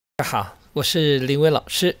好，我是林威老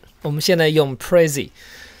师。我们现在用 prezi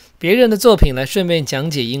别人的作品来顺便讲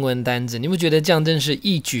解英文单字，你们觉得这样真是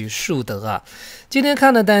一举数得啊？今天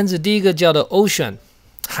看的单字第一个叫做 ocean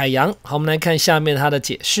海洋。好，我们来看下面它的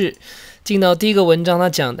解释。进到第一个文章，它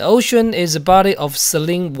讲 The ocean is a body of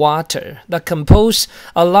saline water that compose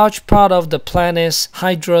a large part of the planet's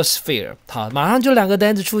hydrosphere。 好，马上就两个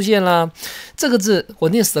单字出现啦。这个字我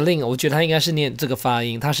念 saline， 我觉得它应该是念这个发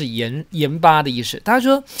音，它是盐巴的意思。他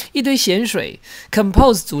说一堆咸水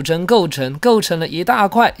compose 组成构成了一大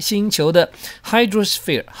块星球的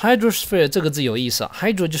hydrosphere。 这个字有意思啊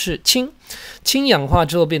 ，hydro 就是氢氧化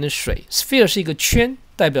之后变成水 ，sphere 是一个圈，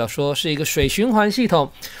代表说是一个水循环系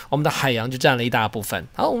统，我们的海洋就占了一大部分。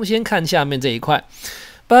好，我们先看下面这一块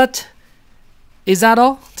 ，But is that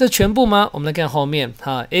all？ 这全部吗？我们来看后面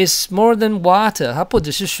哈 ，It's more than water， 它不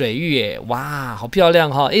只是水域耶，哇，好漂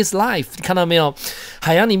亮哈 ！It's life， 你看到没有？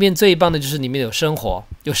海洋里面最棒的就是里面有生活，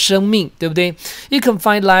有生命，对不对 ？You can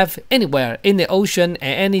find life anywhere in the ocean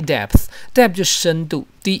at any depth。Depth 就是深度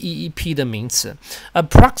 ，DEEP 的名词。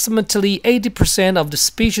Approximately 80% of the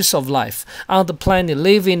species of life on the planet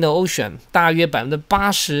live in the ocean。大约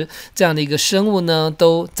80%这样的一个生物呢，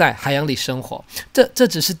都在海洋里生活。这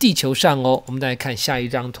只是地球上哦。我们再来看下一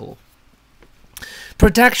张图。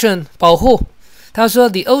Protection 保护。他说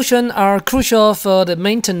The ocean are crucial for the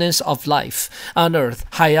maintenance of life on Earth。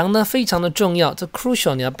 海洋呢非常的重要，这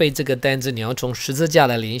crucial 你要背这个单字，你要从十字架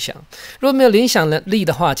来联想。如果没有联想能力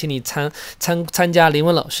的话，请你参加林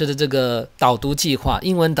文老师的这个导读计划，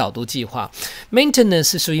英文导读计划。Maintenance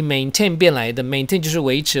是属于 maintain 变来的 ，maintain 就是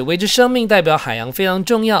维持生命，代表海洋非常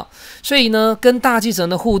重要。所以呢，跟大气层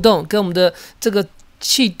的互动，跟我们的这个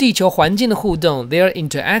地球环境的互动 ，their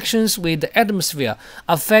interactions with the atmosphere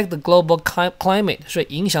affect the global climate， 所以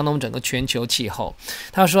影响到我们整个全球气候。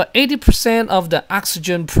他说 ，80% of the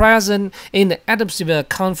oxygen present in the atmosphere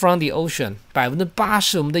come from the ocean。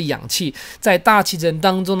80%我们的氧气在大气层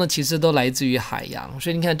当中呢，其实都来自于海洋。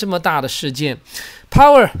所以你看这么大的事件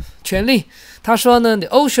 ，power 权力。他说呢 ，the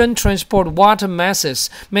ocean transport water masses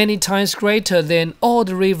many times greater than all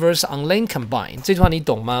the rivers on land combined。这句话你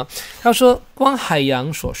懂吗？他说，光海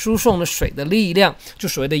洋所输送的水的力量，就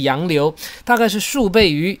所谓的洋流，大概是数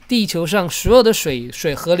倍于地球上所有的水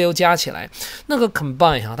河流加起来。那个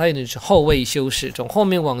combine 哈，它有点是后位修饰，从后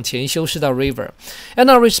面往前修饰到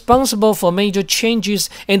river。And are responsible for major changes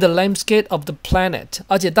in the landscape of the planet。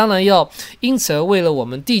而且当然要因此而为了我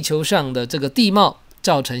们地球上的这个地貌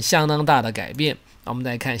造成相当大的改变。我们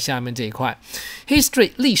再看下面这一块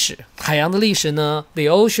 ，history 历史，海洋的历史呢 ？The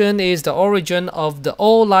ocean is the origin of the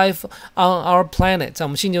all life on our planet， 在我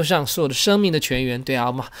们星球上所有的生命的泉源。对啊，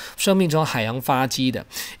我们生命从海洋发迹的。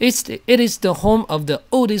It is the home of the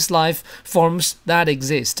oldest life forms that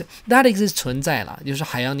exist。That exist 存在了，就是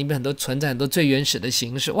海洋里面存在很多最原始的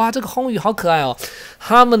形式。哇，这个红语好可爱哦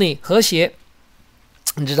 ，harmony 和谐。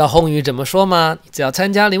你知道红语怎么说吗？只要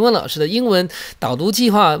参加林文老师的英文导读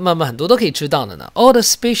计划，慢慢很多都可以知道的呢。All the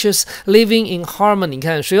species living in harmony， 你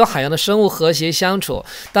看所有海洋的生物和谐相处。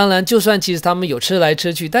当然，就算其实他们有吃来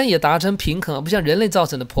吃去，但也达成平衡，而不像人类造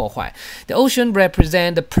成的破坏。The ocean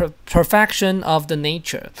represent the perfection of the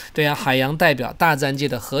nature。对啊，海洋代表大自然界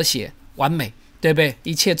的和谐完美，对不对？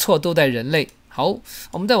一切错都在人类。好，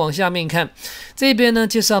我们再往下面看，这边呢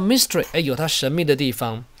介绍 mystery， 有它神秘的地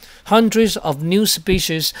方。Hundreds of new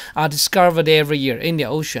species are discovered every year in the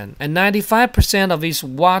ocean, and 95% of its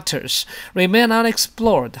waters remain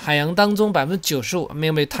unexplored. 海洋当中95%没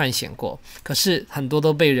有被探险过，可是很多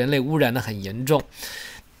都被人类污染得很严重。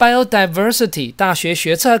Biodiversity， 大学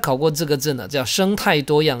学测还考过这个字呢，叫生态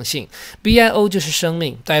多样性。BIO 就是生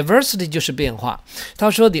命 ，diversity 就是变化。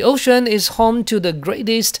他说 ，The ocean is home to the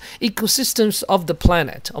greatest ecosystems of the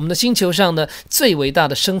planet。我们的星球上的最伟大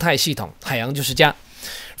的生态系统，海洋就是家。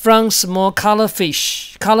From small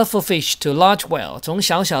colorful fish to large whale， 从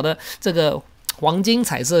小小的这个黄金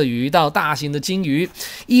彩色鱼到大型的鲸鱼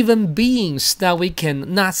 ，even beings that we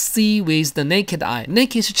cannot see with the naked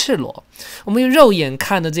eye。naked 是赤裸，我们用肉眼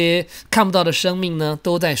看的这些看不到的生命呢，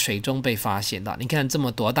都在水中被发现到。你看这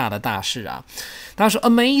么多大的大事啊！他说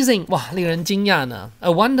amazing， 哇，令人惊讶呢。A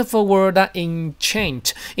wonderful world that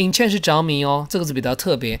enchant 是着迷哦，这个字比较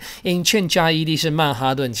特别。enchant 加 ed 是曼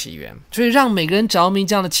哈顿起源，所以让每个人着迷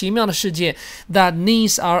这样的奇妙的世界。That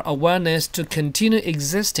needs our awareness to continue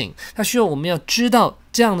existing。它需要我们要知道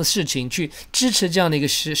这样的事情，去支持这样的一个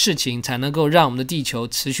事情，才能够让我们的地球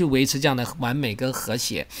持续维持这样的完美跟和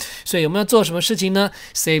谐。所以我们要做什么事情呢？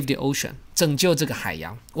 Save the ocean。拯救这个海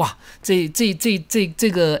洋。哇，这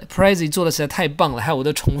个 prezi 做的实在太棒了，还有我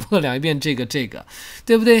都重复了2遍这个，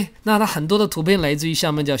对不对？那它很多的图片来自于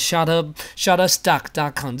下面叫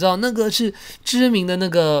Shutterstock.com， 知道那个是知名的那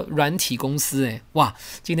个软体公司诶。哇，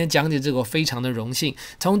今天讲解这个我非常的荣幸。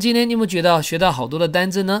从今天你有没有觉得学到好多的单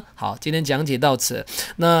字呢？好，今天讲解到此，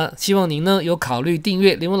那希望您呢有考虑订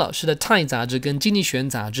阅林文老师的 Time 杂志跟经济学人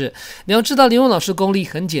杂志。你要知道林文老师功力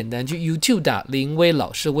很简单，去 YouTube 打林威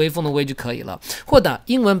老师，威风的威就可以了，或打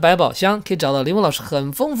英文百宝箱可以找到林文老师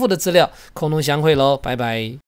很丰富的资料。空中相会喽，拜拜。